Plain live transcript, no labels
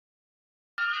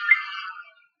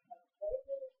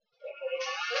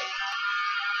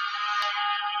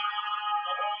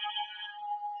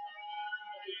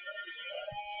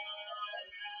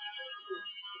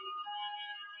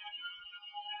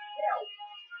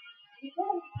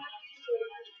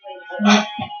Okay,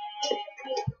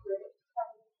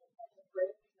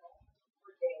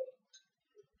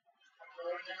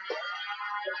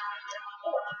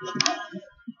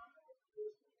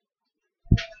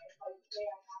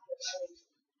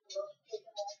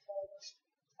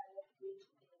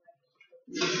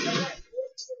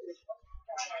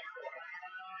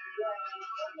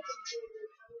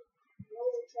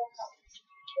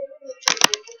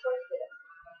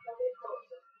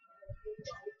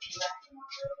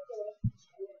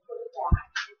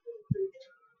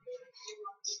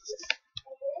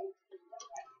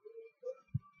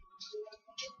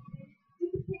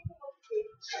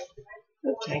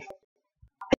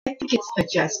 I think it's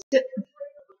adjusted.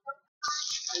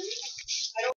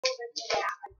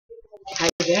 Hi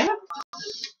there.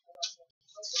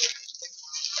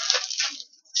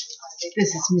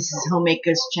 This is Mrs.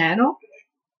 Homemaker's channel,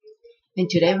 and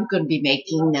today we're going to be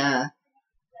making a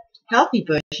healthy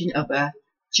version of a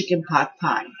chicken pot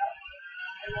pie.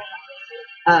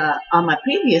 On my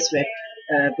previous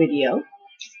video,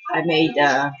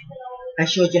 I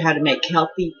showed you how to make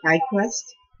healthy pie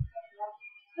crust,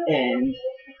 and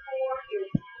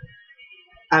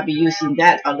I'll be using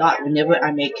that a lot whenever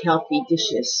I make healthy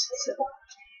dishes. So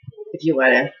if you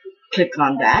want to click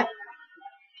on that,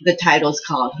 the title is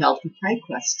called Healthy Pie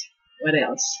Crust. What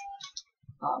else?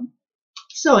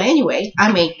 So anyway,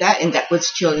 I made that, and that was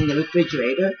still in the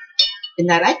refrigerator,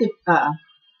 and I like to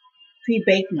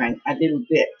pre-bake mine a little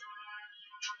bit,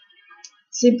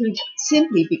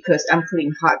 simply because I'm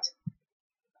putting hot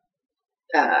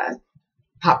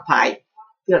pot pie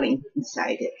filling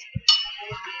inside it.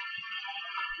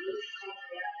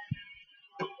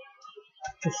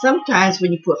 Because sometimes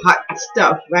when you put hot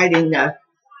stuff right in a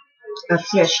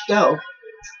fresh dough,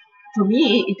 for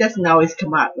me, it doesn't always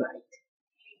come out right.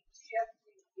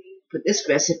 For this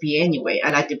recipe anyway,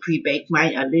 I like to pre-bake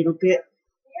mine a little bit,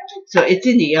 so it's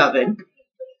in the oven.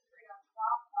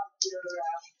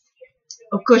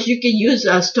 Of course, you can use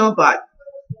a store-bought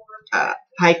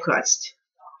pie crust.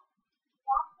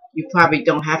 You probably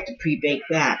don't have to pre-bake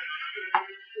that.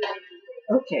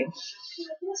 Okay,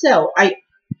 so I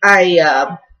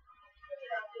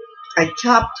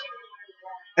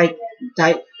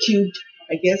cubed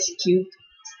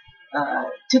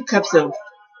 2 cups of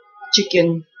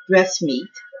chicken breast meat,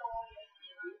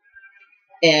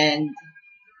 and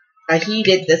I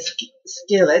heated the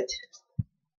skillet,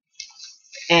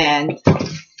 and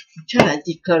I'm trying to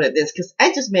declutter this because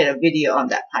I just made a video on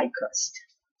that pie crust.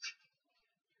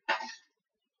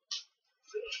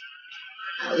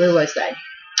 Where was I?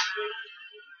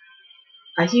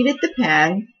 I heated the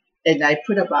pan, and I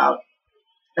put about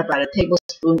a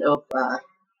tablespoon of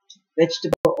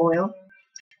vegetable oil,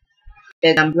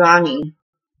 and I'm browning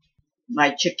my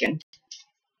chicken.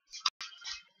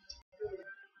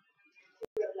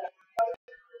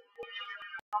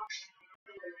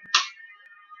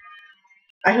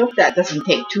 I hope that doesn't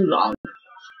take too long.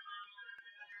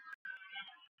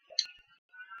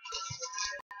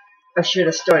 I should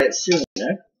have started sooner,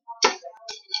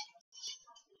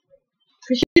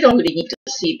 because you don't really need to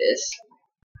see this.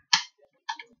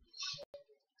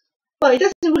 Well, it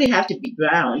doesn't really have to be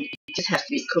browned, it just has to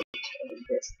be cooked a little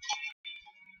bit,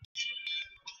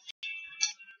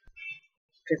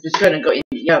 because it's going to go in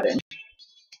the oven.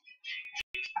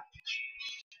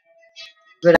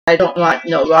 But I don't want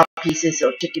no raw pieces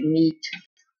of chicken meat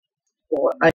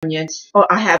or onions. Oh,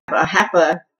 I have half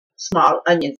a small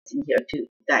onions in here too,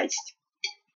 diced.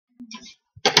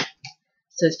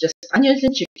 So it's just onions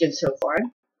and chicken so far.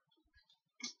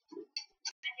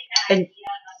 And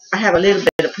I have a little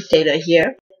bit of potato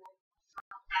here,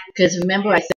 because remember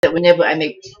I said whenever I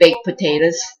make baked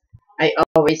potatoes,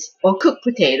 or cooked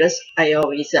potatoes, I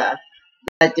always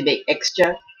like to make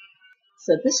extra.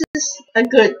 So this is a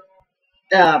good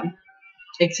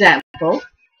example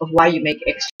of why you make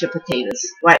extra potatoes,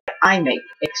 why I make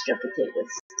extra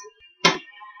potatoes.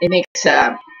 It makes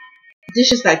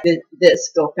dishes like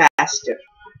this go faster.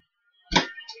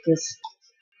 Because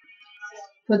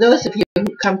for those of you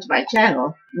who come to my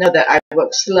channel, know that I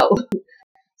work slow.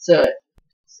 So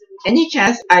any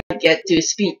chance I get to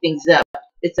speed things up,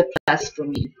 it's a plus for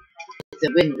me. It's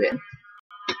a win-win.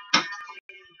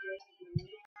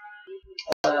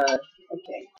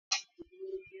 Okay.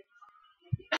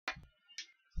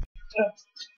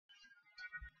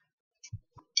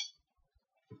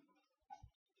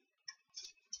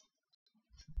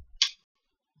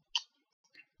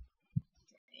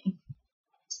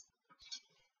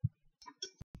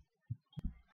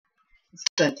 It's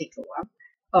gonna take a while.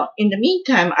 Oh, in the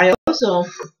meantime, I also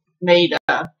made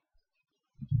the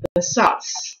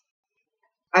sauce.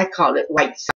 I call it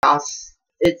white sauce.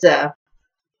 It's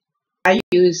I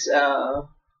use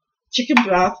chicken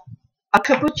broth, a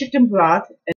cup of chicken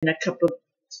broth, and a cup of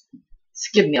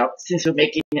skim milk. Since we're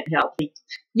making it healthy,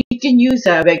 you can use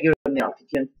regular milk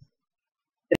if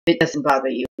it doesn't bother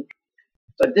you.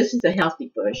 But this is a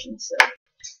healthy version, so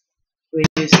we're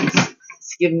using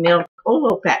skim milk or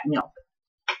low-fat milk,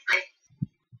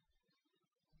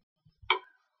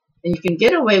 and you can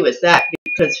get away with that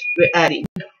because we're adding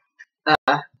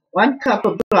 1 cup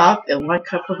of broth and 1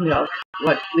 cup of milk,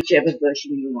 whichever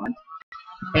version you want,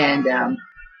 and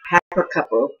half a cup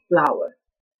of flour.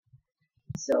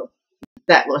 So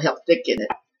that will help thicken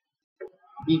it.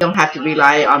 You don't have to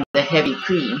rely on the heavy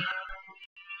cream.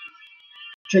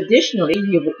 Traditionally,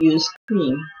 you would use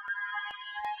cream.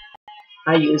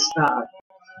 I use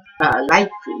light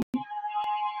cream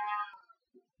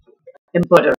and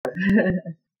butter.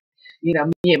 You know,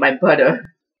 me and my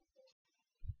butter.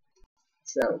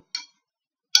 So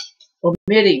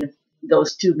omitting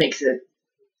those two it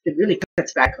really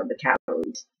cuts back on the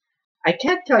calories. I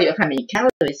can't tell you how many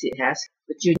calories it has,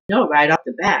 but you know right off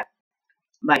the bat,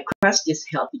 my crust is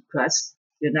healthy crust.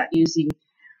 You're not using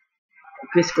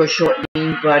Crisco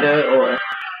shortening butter or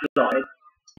lard.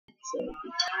 So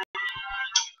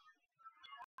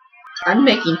I'm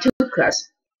making 2 crusts,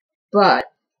 but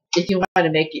if you want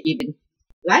to make it even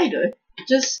lighter,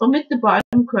 just omit the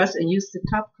bottom crust and use the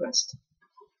top crust.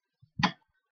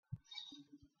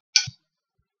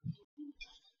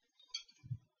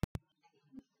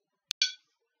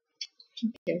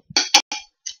 Okay.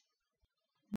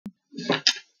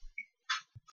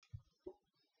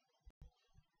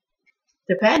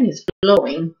 The pan is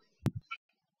blowing.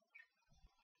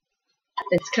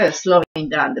 It's kind of slowing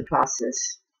down the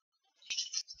process.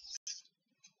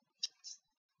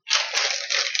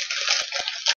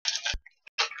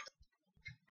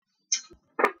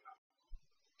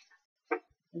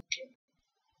 Okay.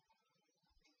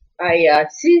 I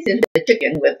seasoned the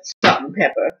chicken with salt and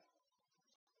pepper.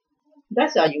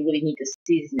 That's all you really need to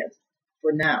season it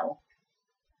for now.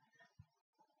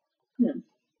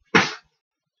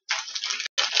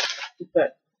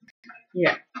 But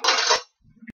yeah,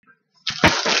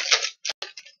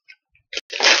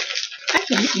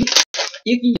 actually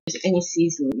you can use any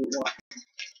seasoning you want.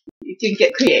 You can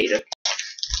get creative.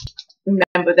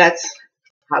 Remember, that's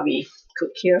how we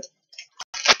cook here.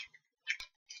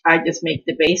 I just make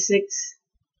the basics,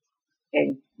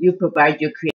 and you provide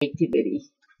your creativity.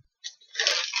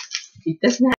 It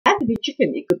doesn't have to be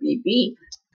chicken. It could be beef.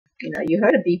 You know, you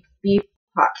heard of beef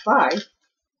Potpie.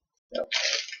 So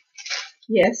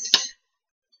yes,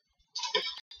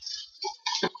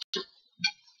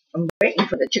 I'm waiting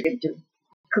for the chicken to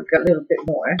cook a little bit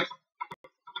more.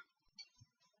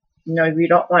 You know, we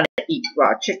don't want to eat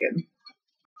raw chicken.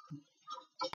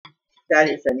 That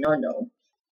is a no-no.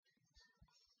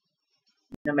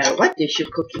 No matter what dish you're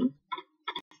cooking.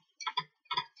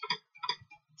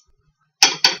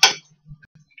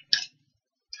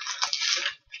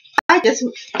 I just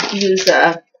use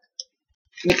a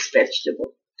mixed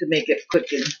vegetable to make it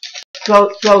quick and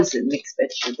frozen mixed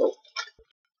vegetable.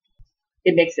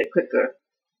 It makes it quicker.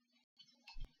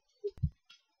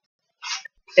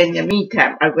 In the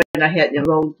meantime, I went ahead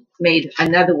and made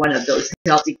another one of those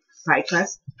healthy pie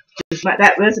crusts.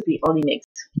 That recipe only makes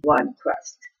 1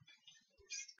 crust.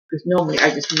 Because normally I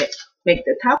just make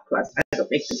the top crust. I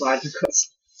don't make the bottom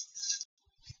crust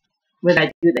when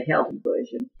I do the healthy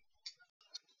version,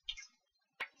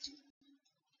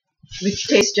 which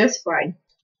tastes just fine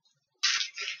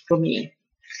for me.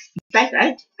 In fact,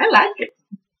 I like it.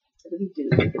 I really do.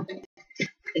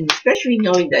 And especially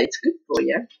knowing that it's good for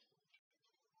you.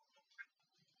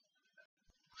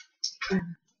 There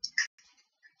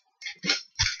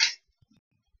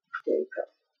you go.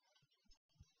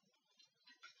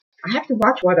 I have to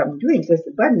watch what I'm doing because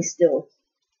the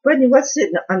bunny was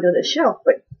sitting under the shelf,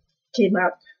 but came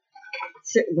out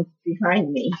sitting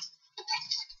behind me.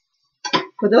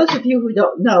 For those of you who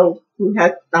don't know, who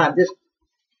have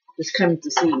just coming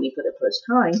to see me for the first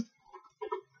time,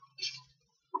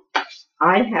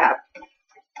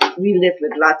 we live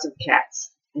with lots of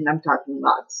cats, and I'm talking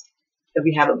lots. So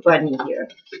we have a bunny here.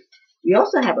 We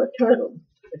also have a turtle,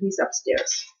 but he's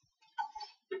upstairs.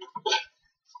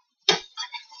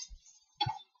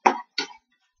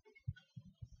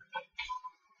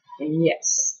 And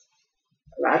yes,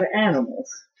 a lot of animals.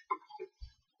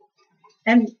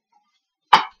 And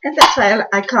that's why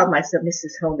I call myself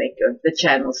Mrs. Homemaker, the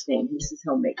channel's name, Mrs.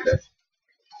 Homemaker.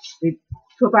 We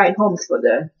provide homes for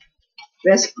the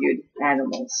rescued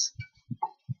animals.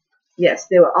 Yes,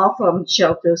 they were all from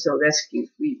shelters or rescued.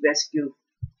 We rescue,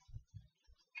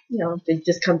 you know, they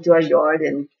just come to our yard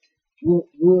and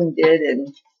wounded,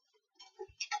 and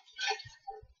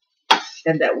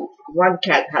And that one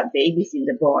cat had babies in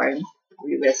the barn.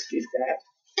 We rescued that.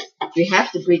 We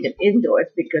have to breed them indoors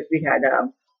because we had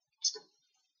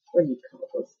what do you call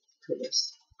those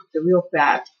critters? The real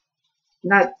fat,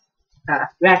 not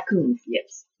raccoons.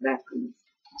 Yes, raccoons.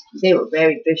 They were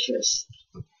very vicious.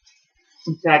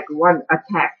 In fact, one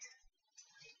attacked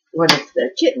one of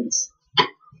the kittens,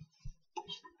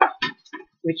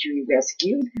 which we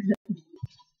rescued.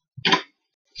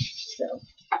 So,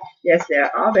 yes,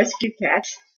 they're all rescue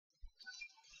cats,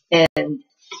 and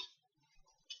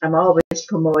I'm always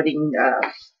promoting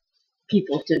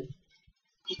people to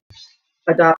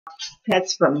adopt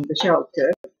pets from the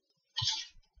shelter.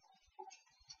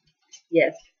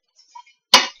 Yes,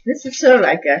 this is sort of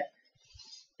like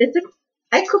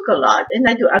I cook a lot and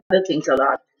I do other things a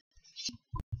lot,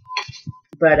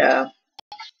 but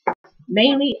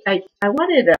mainly I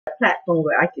wanted a platform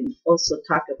where I can also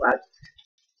talk about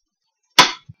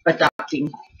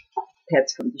adopting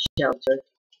pets from the shelter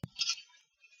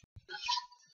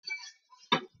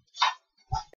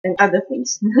and other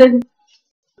things.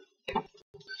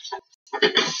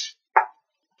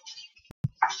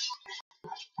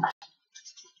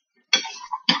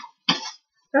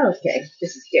 Okay,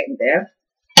 this is getting there.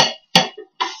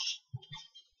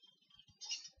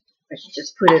 I should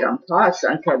just put it on pause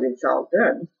until it's all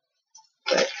done.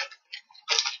 But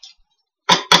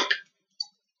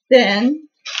then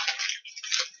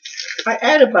I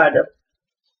add about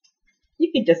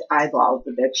you can just eyeball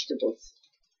the vegetables.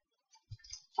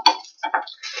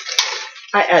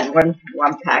 I add one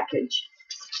package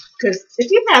because if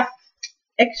you have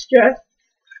extra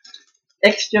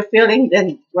filling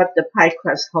than what the pie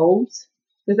crust holds,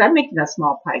 because I'm making a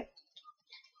small pie.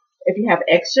 If you have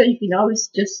extra, you can always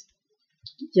just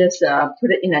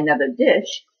put it in another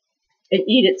dish and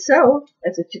eat it so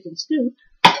as a chicken stew,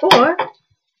 or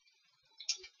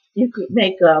you could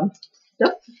make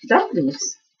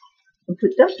dumplings and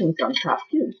put dumplings on top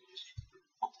too.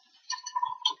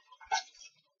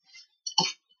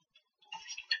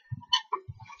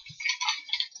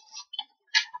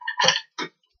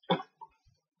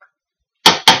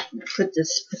 Put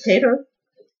this potato.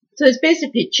 So it's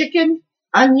basically chicken,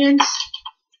 onions,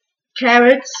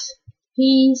 carrots,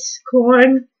 peas,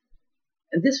 corn,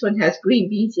 and this one has green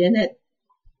beans in it,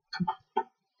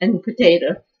 and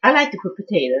potato. I like to put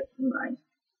potato in mine.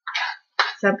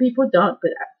 Some people don't,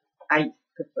 but I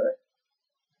prefer.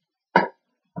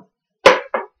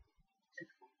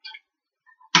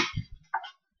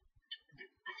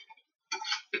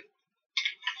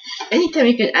 Anytime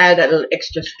you can add a little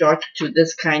extra starch to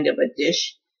this kind of a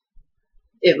dish,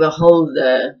 it will hold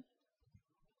the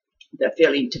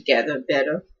filling together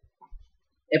better.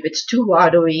 If it's too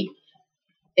watery,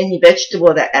 any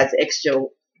vegetable that adds extra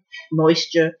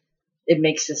moisture, it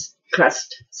makes this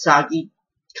crust soggy.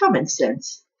 Common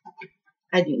sense.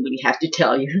 I didn't really have to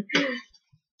tell you.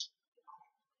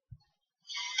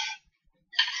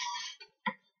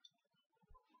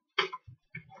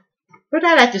 But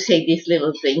I like to say these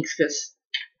little things because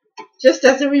just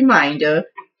as a reminder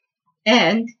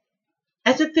and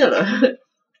as a filler.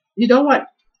 You don't want,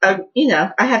 I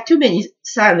have too many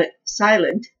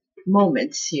silent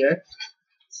moments here.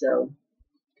 So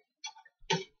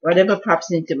whatever pops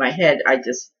into my head, I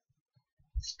just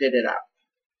spit it out.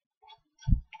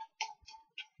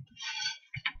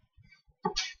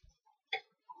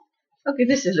 Okay,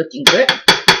 this is looking good.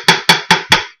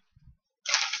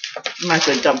 Might as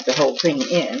well dump the whole thing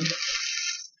in.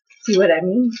 See what I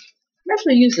mean? Might as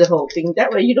well use the whole thing.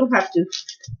 That way you don't have to,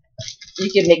 you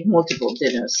can make multiple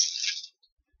dinners.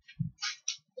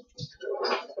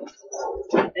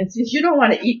 And since you don't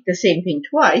want to eat the same thing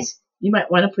twice, you might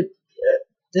want to put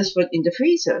this one in the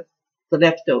freezer, the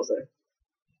leftover.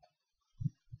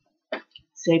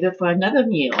 Save it for another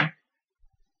meal.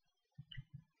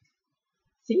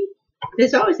 See?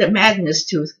 There's always a madness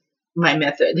to my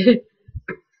method.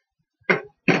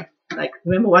 Like,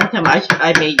 remember one time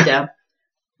I made,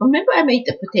 remember I made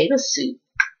the potato soup.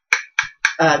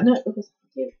 No, it was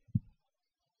potato.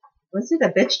 Was it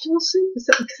a vegetable soup?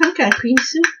 Some kind of cream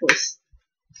soup?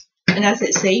 And I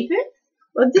said, save it?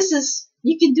 Well,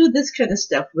 you can do this kind of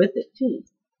stuff with it too.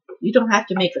 You don't have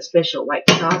to make a special white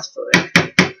sauce for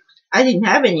it. I didn't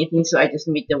have anything, so I just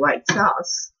made the white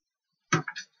sauce.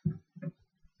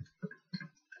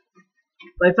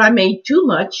 But if I made too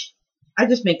much, I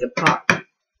just make a pot.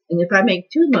 And if I make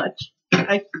too much,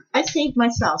 I save my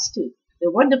sauce too.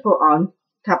 They're wonderful on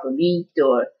top of meat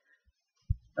or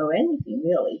anything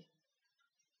really.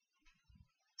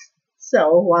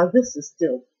 So while this is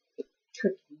still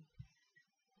cooking,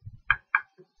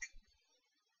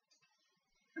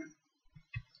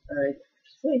 alright,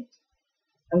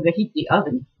 I'm going to heat the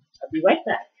oven. I'll be right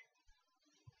back.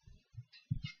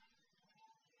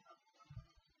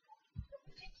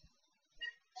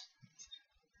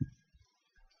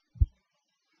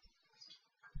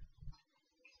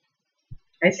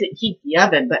 I said heat the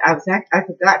oven, but I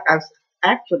forgot I was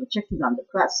actually checking on the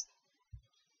crust.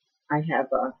 I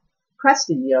have a crust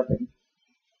in the oven.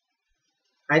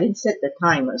 I didn't set the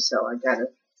timer, so I gotta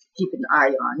keep an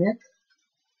eye on it.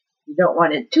 You don't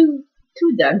want it too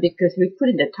done because we're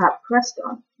putting the top crust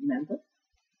on, remember?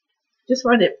 Just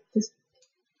want it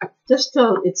just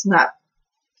till it's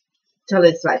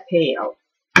like pale.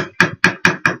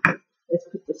 Let's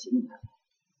put this in now.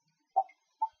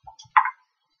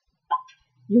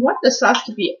 You want the sauce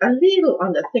to be a little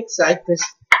on the thick side because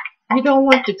you don't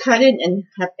want to cut in and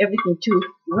have everything too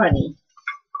runny.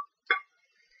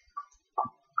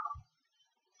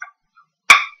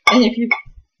 And if you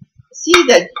see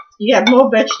that you have more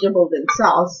vegetable than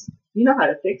sauce, you know how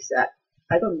to fix that.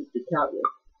 I don't need to tell you.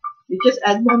 You just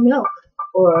add more milk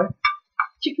or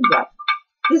chicken broth.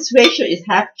 This ratio is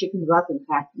half chicken broth and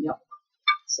half milk.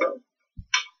 So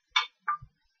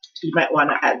you might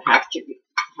want to add half chicken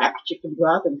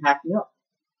broth and half milk.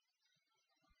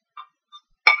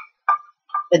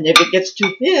 And if it gets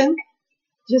too thin,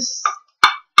 just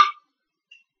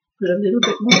put a little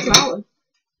bit more flour.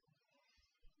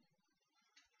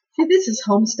 See, this is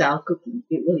home-style cooking.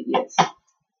 It really is.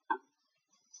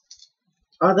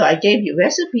 Although I gave you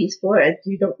recipes for it,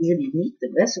 you don't really need the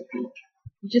recipe.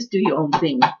 You just do your own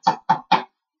thing.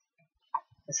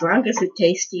 As long as it's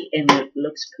tasty and it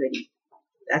looks pretty.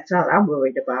 That's all I'm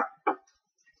worried about.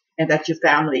 And that your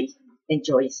family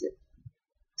enjoys it.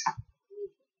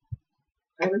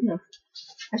 I don't know.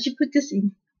 I should put this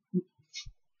in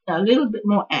a little bit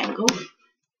more angle.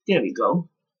 There we go.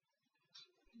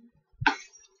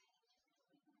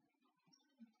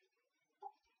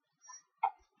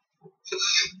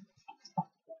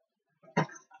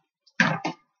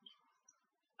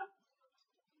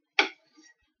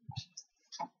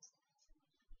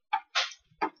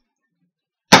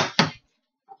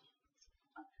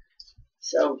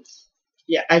 So,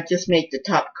 yeah, I just made the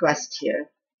top crust here.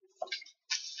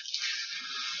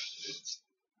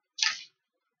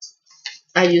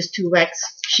 I use 2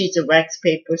 sheets of wax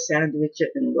paper, sandwich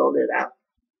it, and roll it out.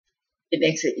 It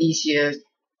makes it easier.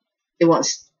 It won't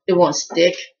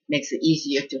stick. Makes it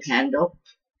easier to handle.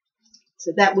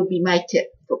 So that would be my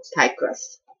tip for pie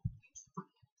crust.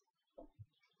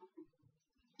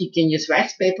 You can use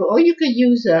wax paper, or you could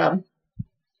use one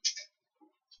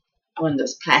of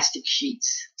those plastic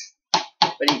sheets.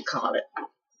 What do you call it?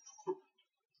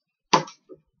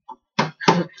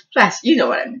 Plastic. You know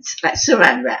what I mean? Like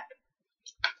saran wrap.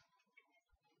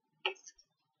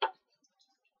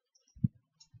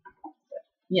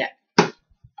 Yeah.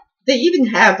 They even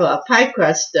have a pie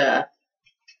crust, like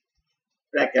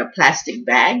a plastic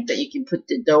bag that you can put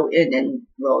the dough in and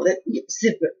roll it. You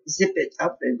zip it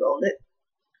up and roll it.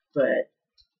 But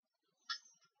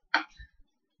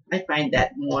I find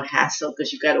that more hassle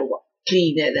because you got to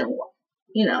clean it and,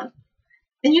 you know,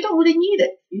 and you don't really need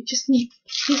it. You just need a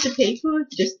piece of paper.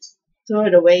 Just throw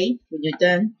it away when you're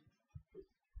done.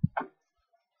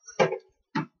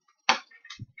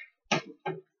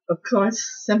 Of course,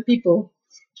 some people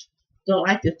don't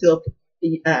like to throw,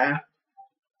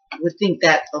 would think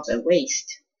that of a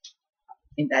waste.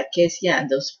 In that case, yeah,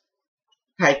 those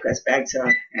pie crust bags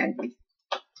are handy.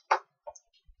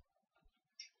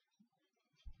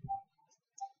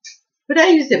 But I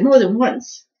used it more than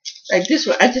once. Like this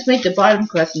one, I just made the bottom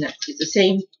crust and it's the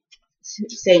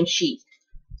same sheet.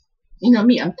 You know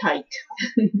me, I'm tight.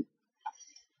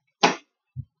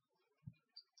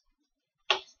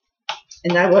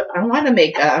 And I want to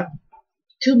make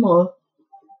 2 more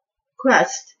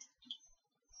crust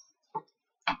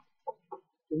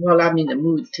while I'm in the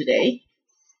mood today.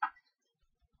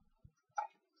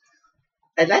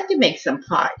 I'd like to make some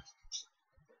pie.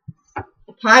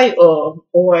 Pie or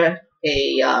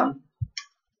a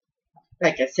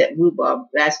like I said, rhubarb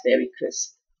raspberry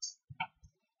crisp.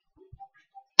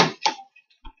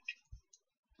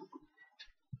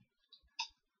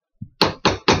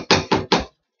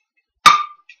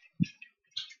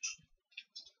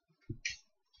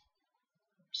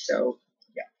 So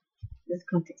yeah, this is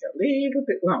going to take a little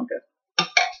bit longer.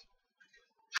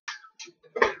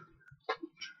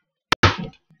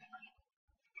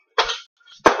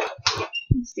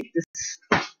 Let's take this.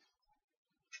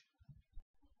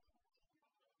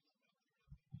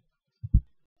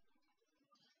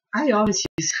 I always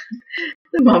use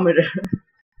thermometer.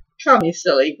 Call me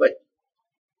silly, but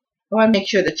I want to make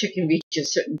sure the chicken reaches a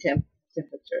certain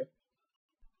temperature.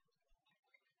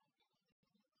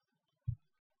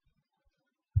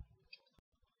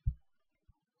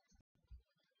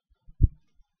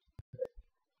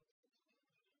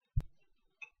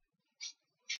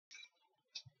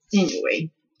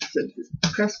 Anyway, so the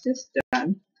crust is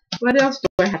done. What else do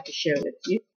I have to share with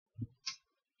you?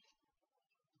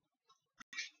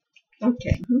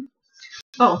 Okay.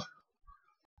 Oh,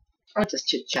 I'll just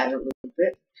chit chat a little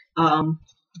bit.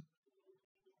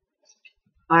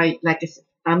 Like I said,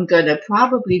 I'm gonna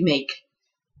probably make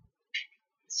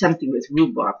something with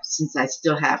rhubarb since I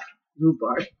still have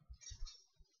rhubarb,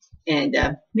 and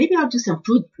maybe I'll do some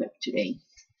food prep today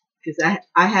because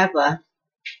I have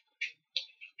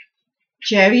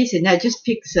cherries and I just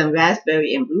picked some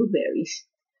raspberry and blueberries.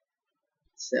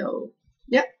 So,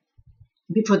 yep,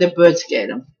 before the birds get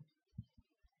them.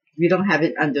 We don't have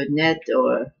it under net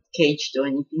or caged or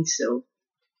anything, so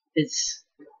it's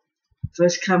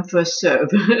first come, first serve.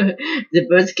 The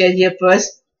birds get here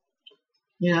first,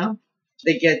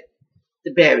 they get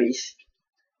the berries.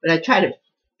 But I try to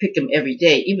pick them every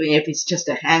day, even if it's just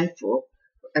a handful.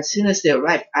 As soon as they're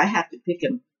ripe, I have to pick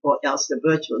them, or else the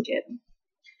birds will get them.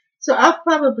 So I'll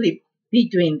probably be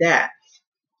doing that,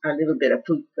 a little bit of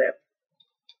food prep.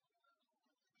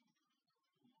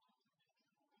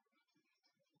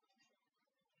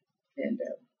 And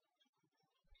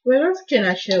what else can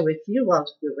I share with you while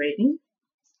we're waiting?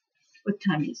 What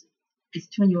time is it? It's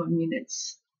 21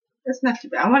 minutes. That's not too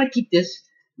bad. I want to keep this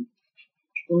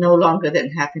no longer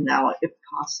than half an hour if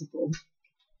possible.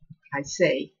 I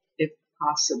say, if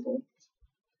possible.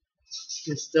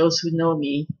 Because those who know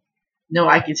me know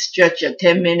I can stretch a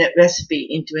 10-minute recipe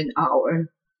into an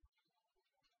hour.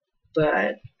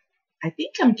 But I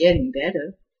think I'm getting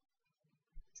better.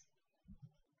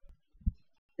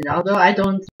 And although I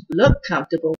don't look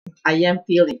comfortable, I am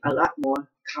feeling a lot more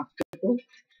comfortable.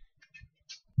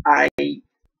 I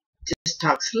just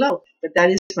talk slow, but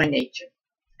that is my nature.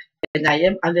 And I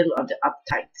am a little on the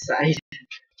uptight side.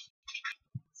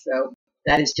 So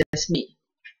that is just me.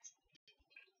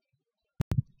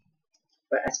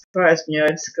 But as far as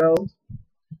nerves go,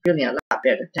 feeling a lot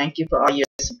better. Thank you for all your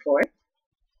support.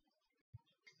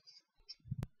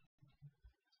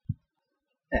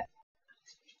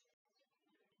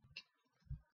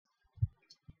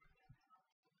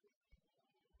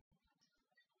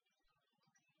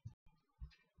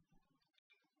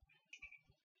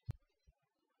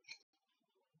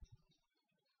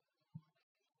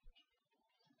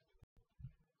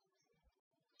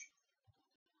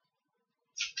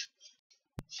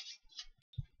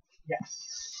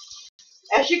 Yes.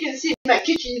 As you can see, my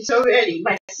kitchen is already,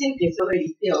 my sink is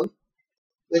already filled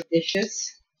with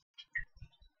dishes.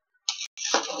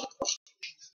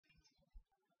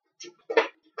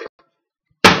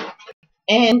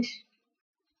 And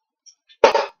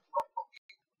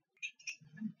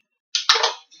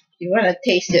you want to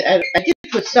taste it. I did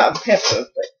put salt and pepper,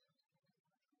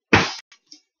 but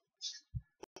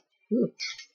ooh,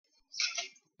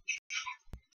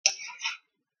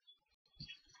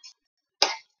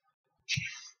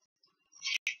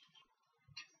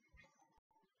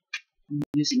 I'm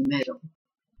using metal.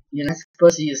 You're not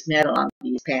supposed to use metal on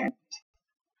these pans.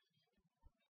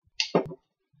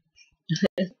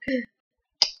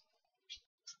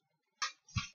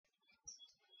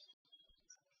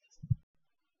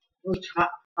 Ooh, it's hot,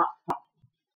 hot, hot.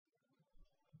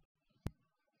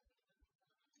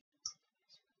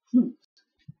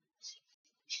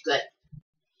 Good.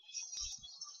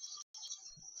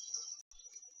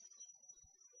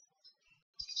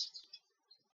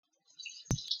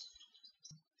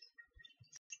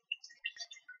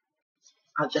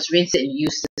 I'll just rinse it and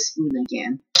use the spoon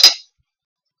again.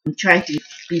 I'm trying to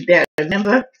be better.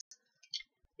 Remember,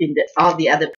 in all the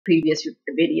other previous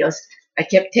videos, I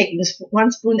kept taking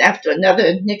one spoon after another,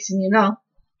 and next thing you know,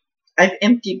 I've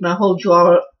emptied my whole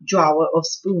drawer of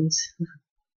spoons.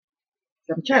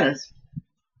 So I'm trying to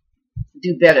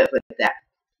do better with that.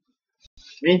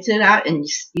 Rinse it out and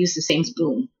use the same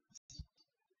spoon.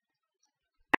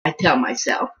 I tell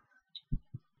myself.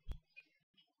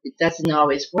 It doesn't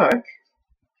always work.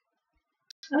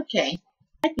 Okay,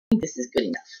 I think this is good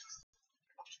enough.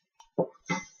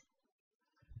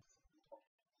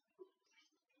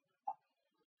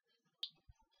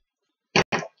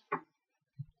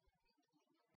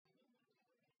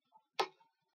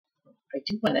 I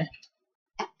do want to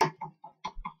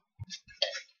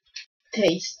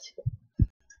taste.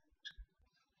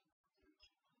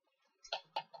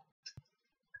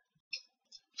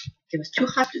 It was too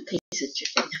hot to taste the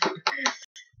chicken.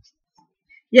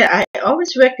 Yeah, I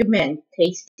always recommend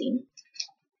tasting.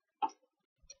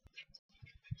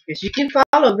 Because you can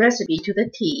follow a recipe to the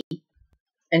T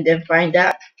and then find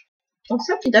out, oh,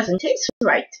 something doesn't taste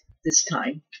right this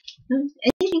time.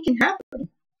 Anything can happen.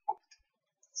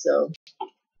 So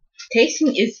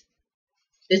tasting is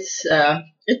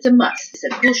It's a must. It's a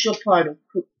crucial part of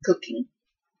cooking.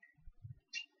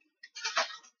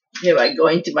 Here I go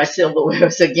into my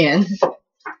silverwares again.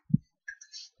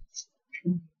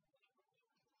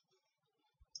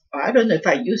 I don't know if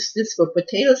I use this for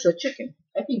potatoes or chicken.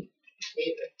 I think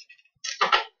potato.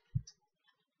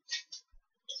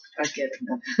 I'll get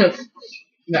another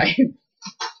knife.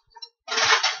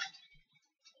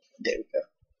 There we go.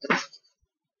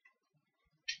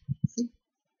 See?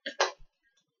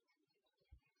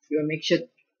 You want to make sure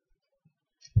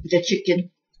the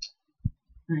chicken,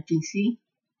 I can see,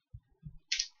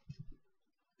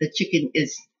 the chicken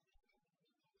is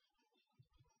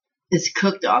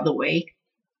cooked all the way,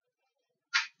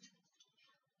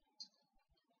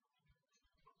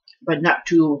 but not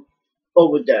too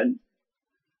overdone.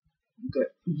 Good.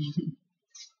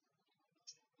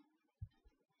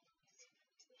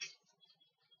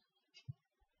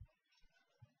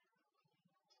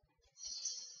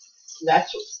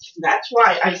 That's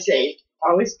why I say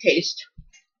always taste.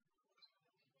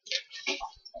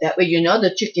 That way you know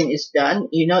the chicken is done.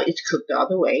 You know it's cooked all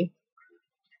the way.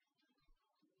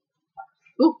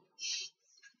 Ooh.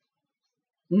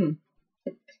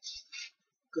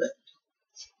 Good.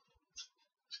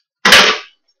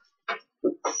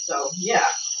 So yeah.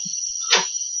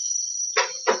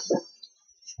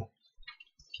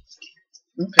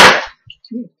 Okay.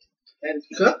 That's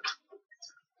good.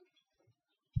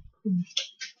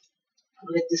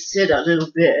 Let this sit a little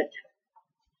bit.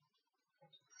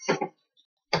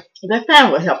 The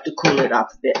fan will help to cool it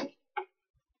off a bit.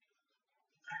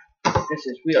 This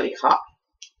is really hot.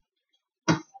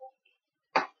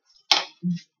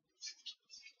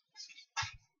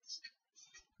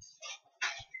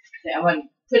 Now I'm going to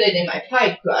put it in my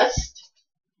pie crust.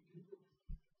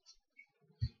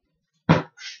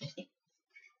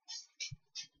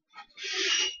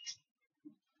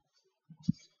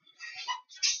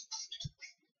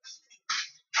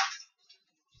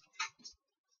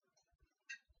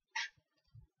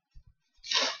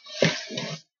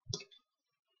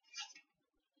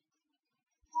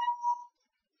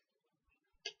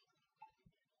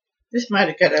 This might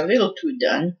have got a little too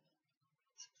done.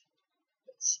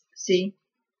 See?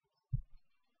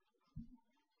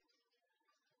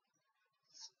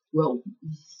 Well,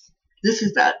 this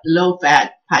is the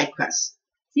low-fat pie crust.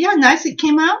 See how nice it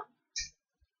came out?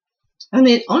 I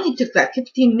mean, it only took like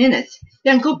 15 minutes.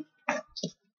 Then go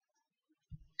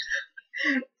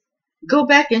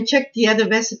back and check the other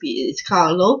recipe. It's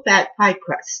called low-fat pie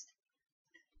crust.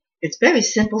 It's very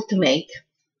simple to make.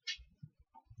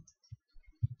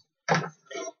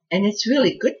 And it's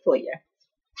really good for you.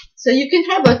 So you can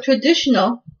have a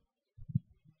traditional.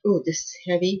 Oh, this is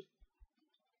heavy.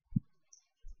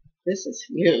 This is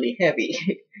really heavy.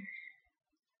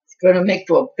 It's going to make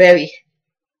for a very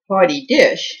hearty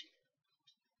dish.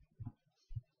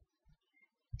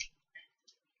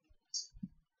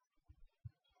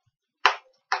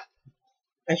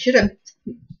 I should have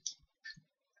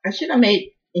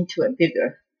made into a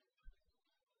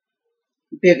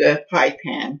bigger pie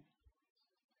pan.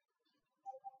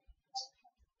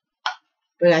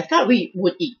 But I thought we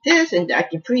would eat this and I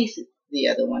can freeze the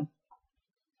other one.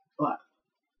 Well,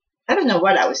 I don't know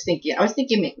what I was thinking. I was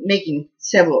thinking making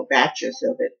several batches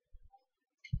of it.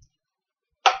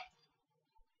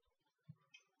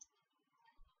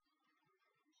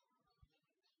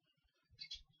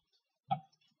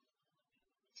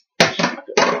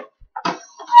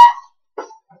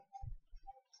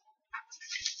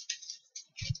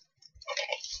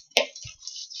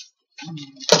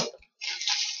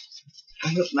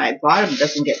 I hope my bottom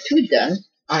doesn't get too done.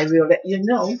 I will let you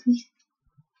know.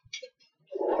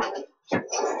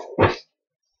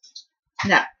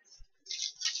 Now,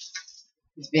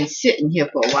 it's been sitting here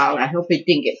for a while. I hope it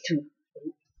didn't get too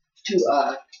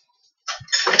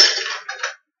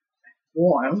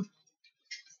warm.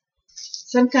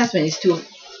 Sometimes when it's too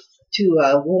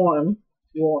warm,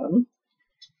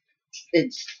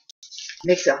 it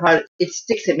makes it hard. It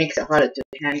sticks. It makes it harder to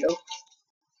handle.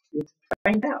 You'll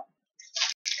find out.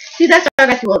 See, that's why I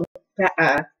like to work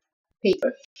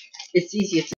paper. It's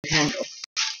easier to handle.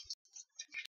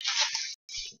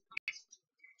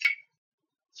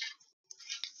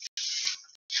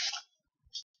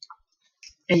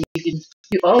 And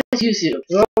you always use your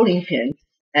rolling pin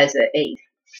as an aid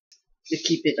to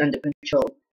keep it under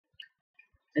control.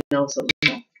 And also,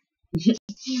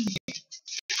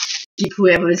 keep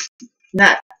whoever is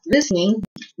not listening,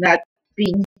 not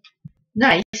being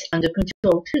nice, under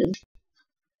control too.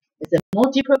 It's a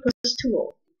multi-purpose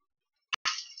tool.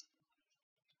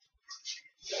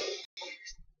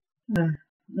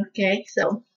 Okay,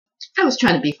 so I was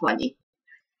trying to be funny.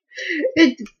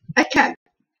 I can't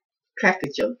crack a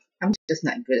joke. I'm just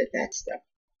not good at that stuff.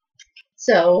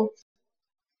 So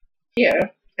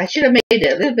here, I should have made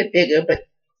it a little bit bigger, but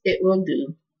it will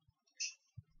do.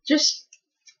 Just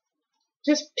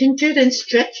pinch it and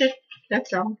stretch it.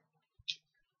 That's all.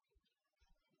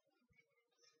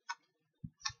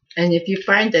 And if you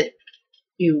find that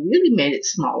you really made it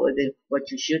smaller than what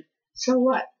you should, so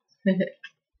what?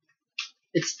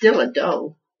 It's still a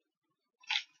dough.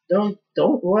 Don't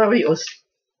worry or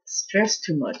stress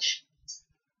too much.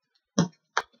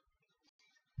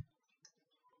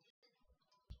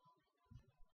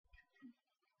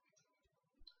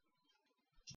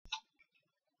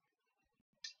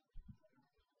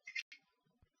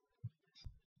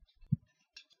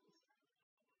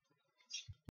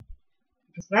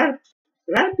 A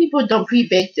lot of people don't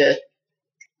pre-bake the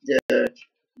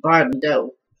bottom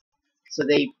dough, so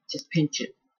they just pinch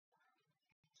it.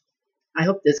 I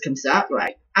hope this comes out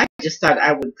right. I just thought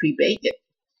I would pre-bake it.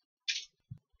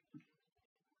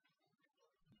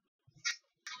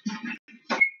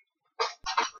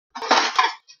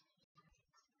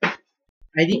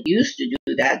 I didn't used to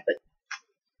do that, but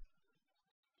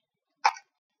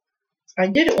I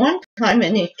did it one time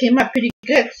and it came out pretty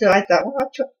good, so I thought,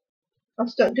 well, I'll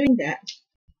start doing that.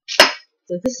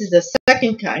 So this is the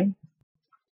second time.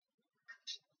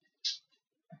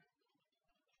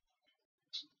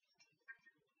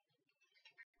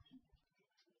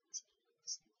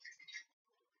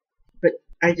 But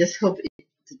I just hope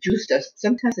the juice does.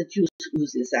 Sometimes the juice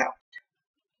oozes out.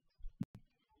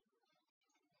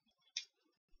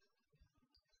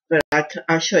 But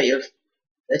I'll show you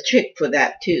the trick for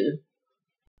that too.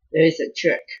 There is a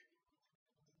trick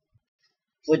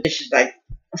for dishes like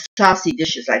saucy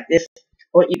dishes like this,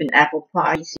 or even apple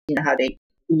pies. You know how they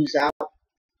ooze out.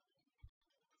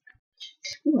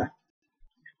 Ooh.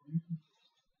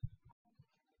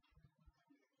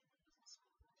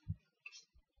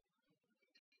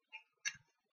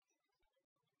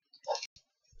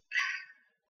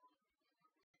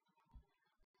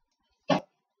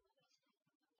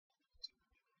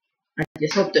 I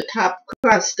just hope the top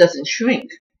crust doesn't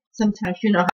shrink. Sometimes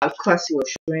you know how crust will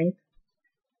shrink.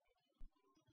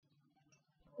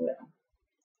 Well,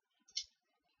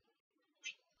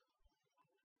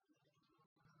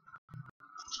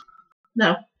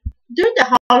 now, during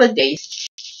the holidays,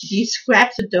 these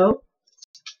scraps of dough,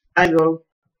 I will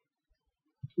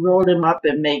roll them up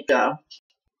and make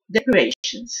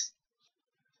decorations.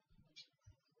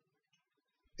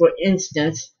 For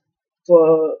instance,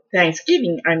 for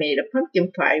Thanksgiving, I made a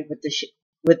pumpkin pie with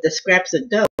the scraps of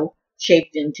dough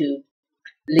shaped into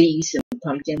leaves and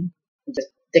pumpkin, and just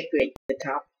decorate the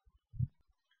top.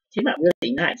 Came out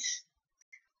really nice.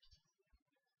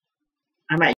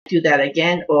 I might do that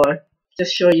again, or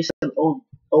just show you some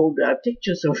old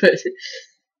pictures of it.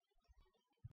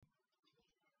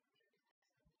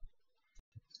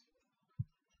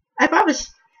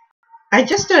 I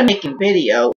just started making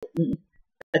video.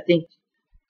 I think,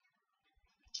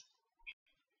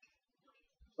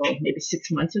 maybe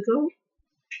 6 months ago.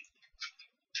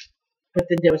 But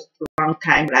then there was a long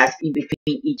time lapse in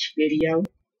between each video.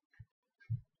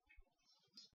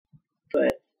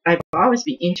 But I've always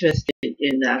been interested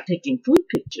in taking food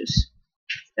pictures.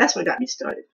 That's what got me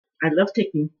started. I love to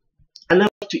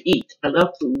eat. I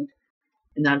love food,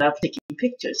 and I love taking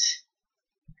pictures.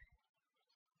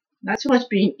 Not so much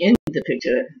being in the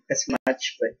picture as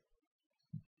much, but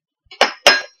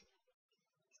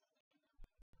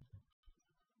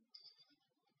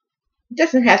it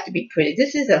doesn't have to be pretty.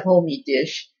 This is a homey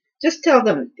dish. Just tell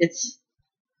them it's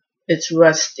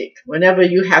rustic. Whenever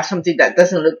you have something that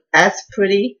doesn't look as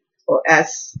pretty or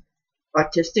as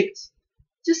artistic,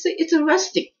 just say it's a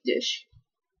rustic dish.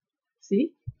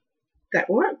 See? That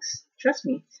works. Trust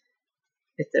me.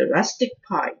 It's a rustic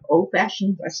pie.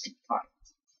 Old-fashioned rustic pie.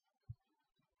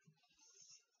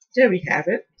 There we have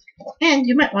it. And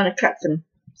you might want to cut some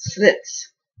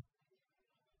slits.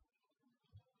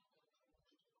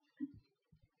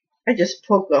 I just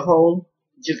poke a hole,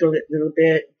 jiggle it a little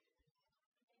bit.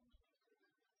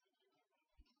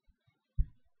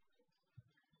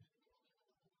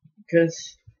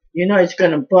 Because you know it's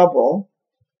going to bubble.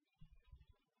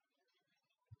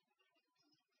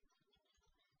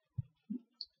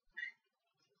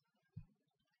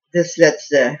 This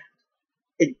lets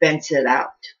it vents it out.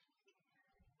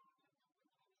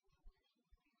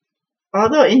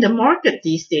 Although in the market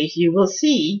these days you will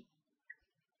see,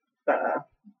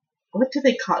 what do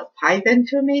they call it? Pie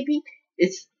venter maybe?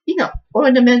 It's,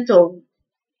 ornamental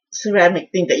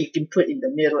ceramic thing that you can put in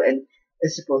the middle and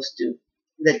it's supposed to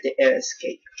let the air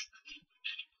escape.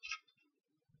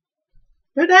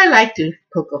 But I like to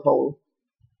poke a hole.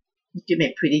 You can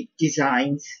make pretty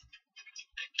designs.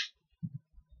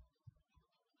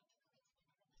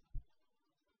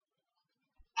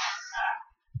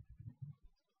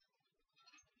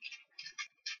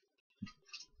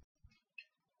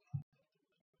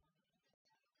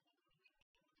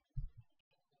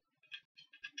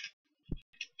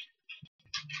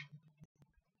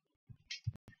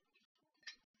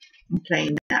 I'm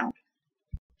playing now.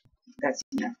 That's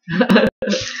enough.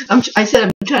 I said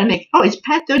I'm trying to make. Oh, it's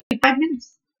past 35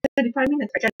 minutes. 35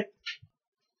 minutes.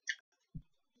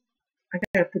 I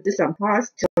gotta put this on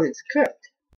pause till it's cooked,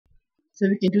 so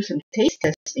we can do some taste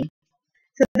testing.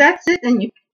 So that's it,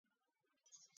 and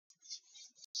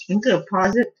I'm gonna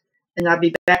pause it, and I'll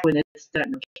be back when it's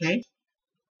done. Okay.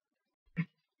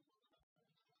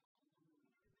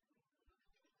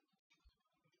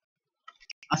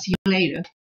 I'll see you later.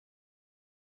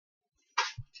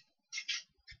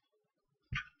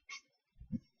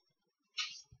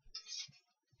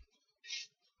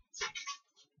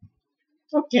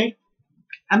 Okay,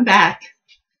 I'm back.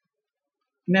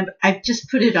 Remember, I just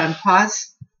put it on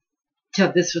pause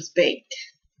till this was baked.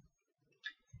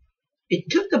 It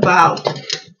took about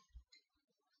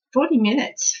 40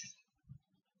 minutes.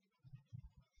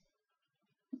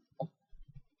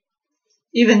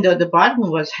 Even though the bottom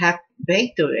was half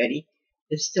baked already,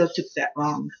 it still took that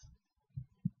long.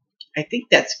 I think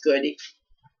that's good.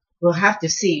 We'll have to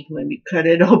see when we cut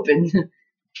it open.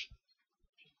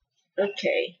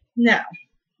 Okay, now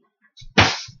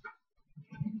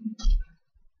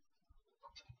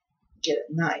get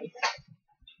a knife.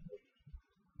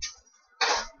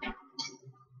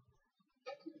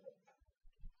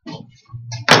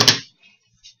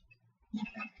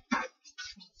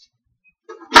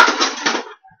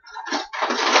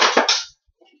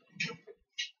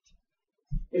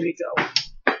 Here we go.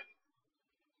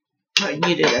 I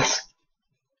needed this.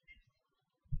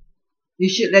 You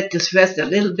should let this rest a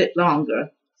little bit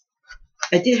longer.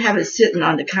 I did have it sitting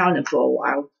on the counter for a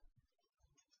while,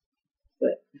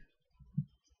 but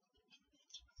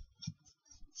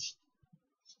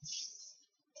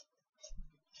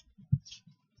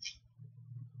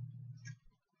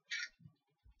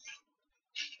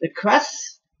the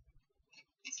crust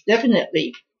is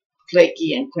definitely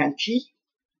flaky and crunchy.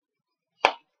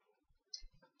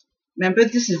 Remember,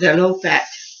 this is a low fat.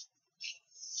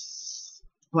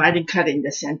 Well, I didn't cut in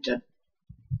the center.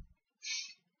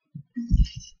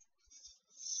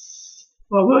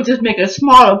 Well, we'll just make a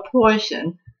smaller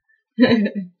portion.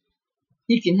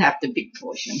 You can have the big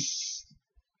portion.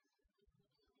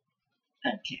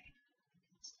 Okay.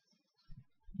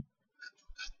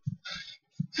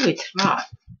 Oh, it's hot.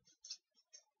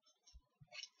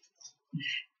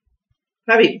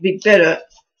 Probably be better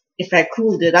if I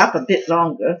cooled it up a bit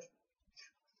longer.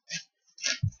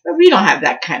 But we don't have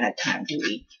that kind of time to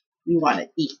eat. We want to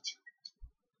eat.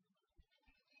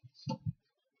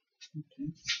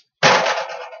 Okay.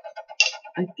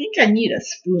 I think I need a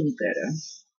spoon better.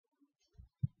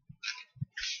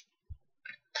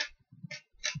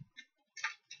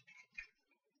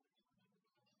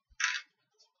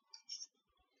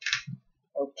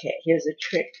 Okay, here's a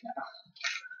trick now.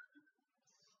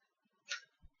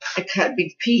 I cut a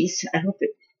big piece. I hope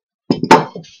it.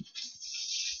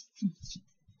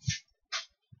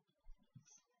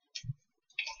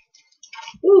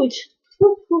 Ooh,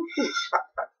 hot,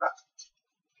 hot, hot.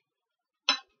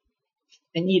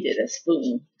 I needed a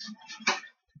spoon.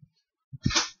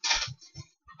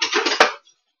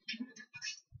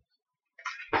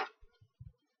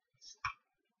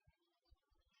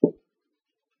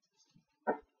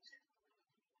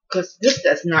 Because this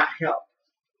does not help.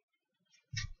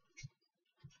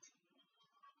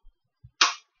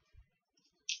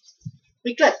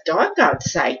 We got dark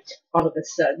outside all of a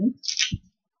sudden.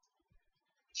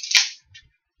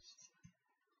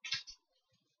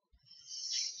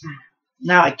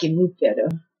 Now I can move better.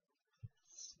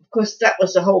 Of course, that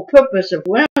was the whole purpose of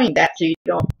wearing that, so you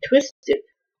don't twist it.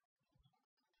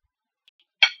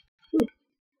 Ooh.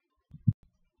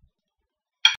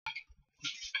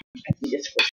 I can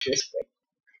just go this way.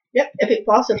 Yep, if it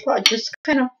falls apart, just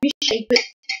kind of reshape it.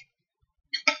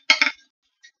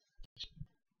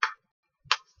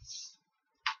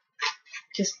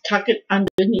 Just tuck it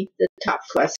underneath the top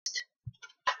crust.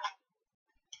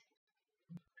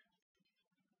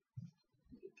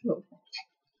 Oh.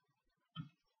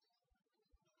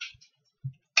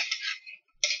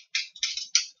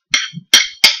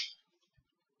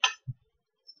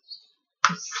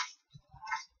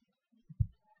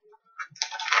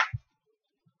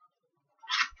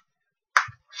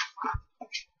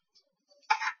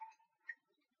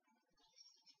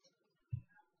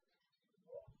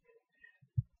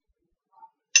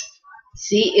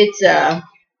 See, it's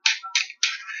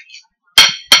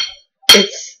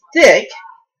thick,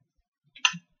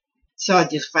 so I'm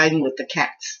just fighting with the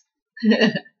cats.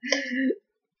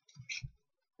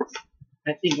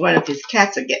 I think one of his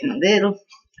cats are getting a little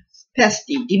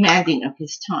pesky, demanding of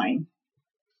his time.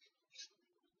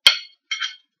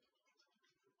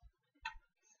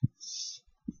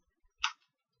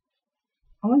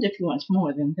 I wonder if he wants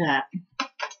more than that.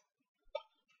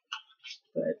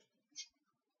 But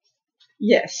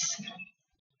yes,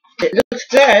 it looks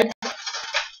good.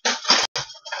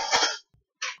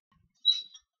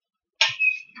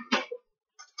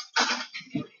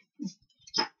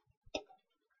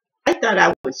 I thought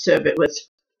I would serve it with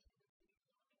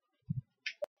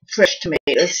fresh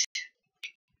tomatoes,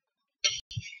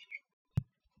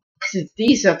 since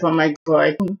these are from my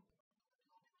garden.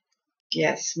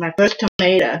 Yes, my first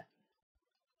tomato.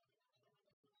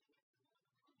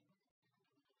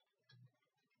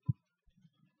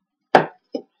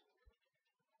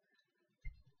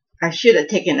 I should have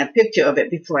taken a picture of it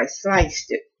before I sliced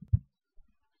it.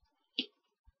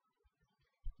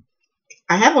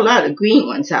 I have a lot of green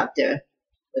ones out there,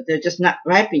 but they're just not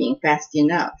ripening fast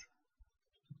enough.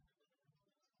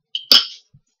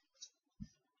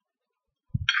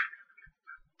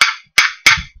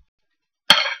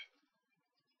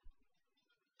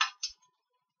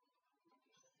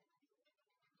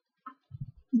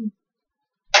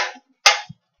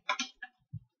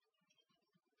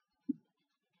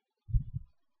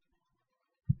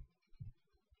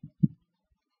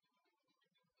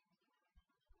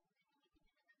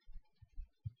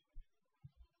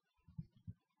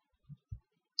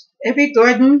 Every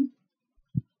garden,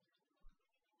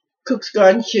 cook's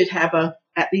garden, should have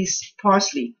at least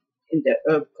parsley in the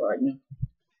herb garden.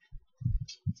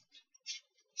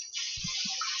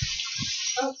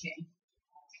 Okay,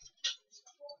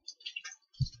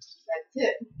 that's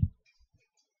it.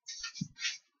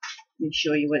 Let me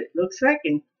show you what it looks like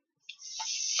and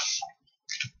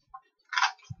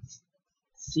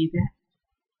see that.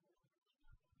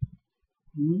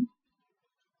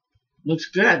 Looks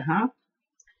good, huh?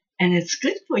 And it's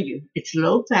good for you. It's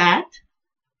low fat,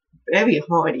 very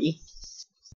hearty,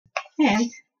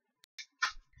 and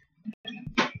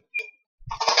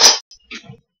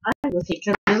I will take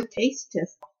a little taste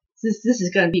test since this is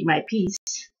going to be my piece.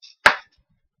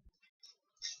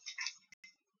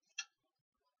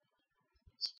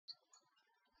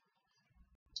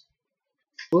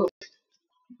 Whoop.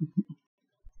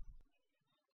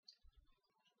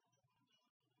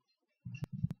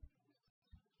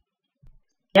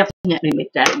 Definitely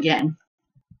make that again.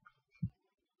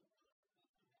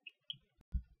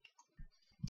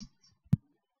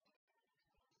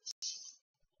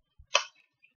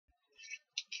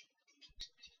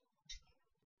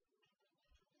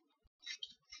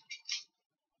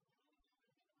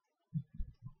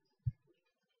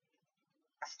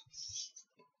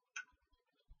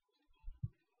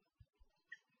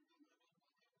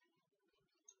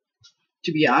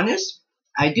 To be honest,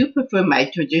 I do prefer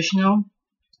my traditional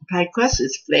pie crust.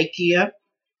 It's flakier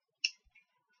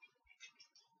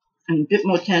and a bit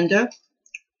more tender,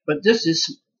 but this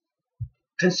is,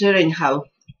 considering how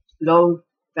low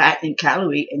fat and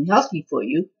calorie and healthy for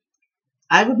you,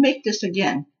 I would make this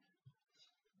again.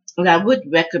 And I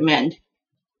would recommend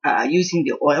using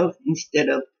the oil instead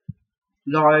of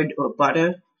lard or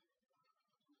butter.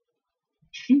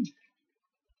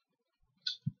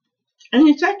 And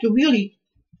it's actually really,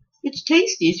 it's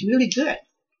tasty. It's really good.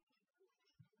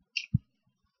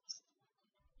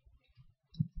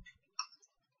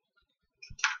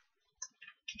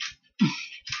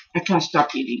 I can't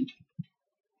stop eating.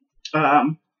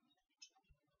 I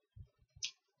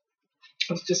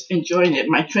was just enjoying it.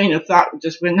 My train of thought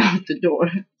just went out the door.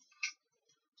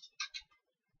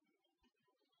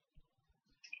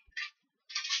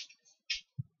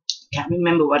 Can't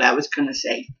remember what I was going to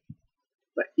say.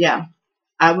 But yeah,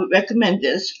 I would recommend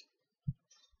this.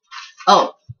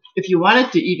 Oh, if you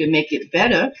wanted to even make it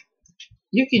better,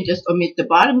 you can just omit the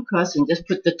bottom crust and just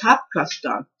put the top crust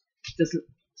on. Just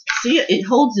see, it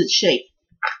holds its shape.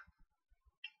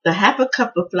 The half a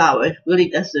cup of flour really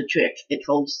does the trick. It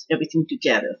holds everything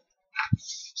together.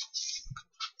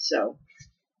 So,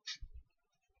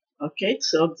 okay,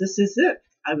 so this is it.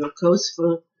 I will close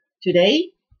for today,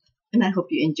 and I hope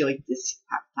you enjoyed this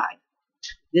pot pie.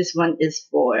 This one is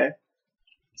for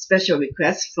special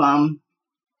request from,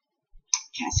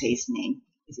 can't say his name.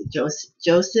 Is it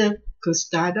Joseph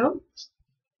Costado?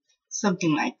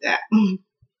 Something like that.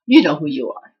 You know who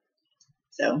you are.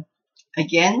 So,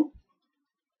 again,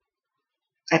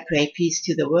 I pray peace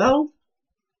to the world,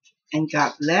 and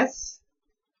God bless.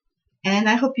 And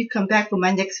I hope you come back for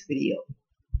my next video.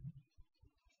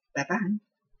 Bye-bye.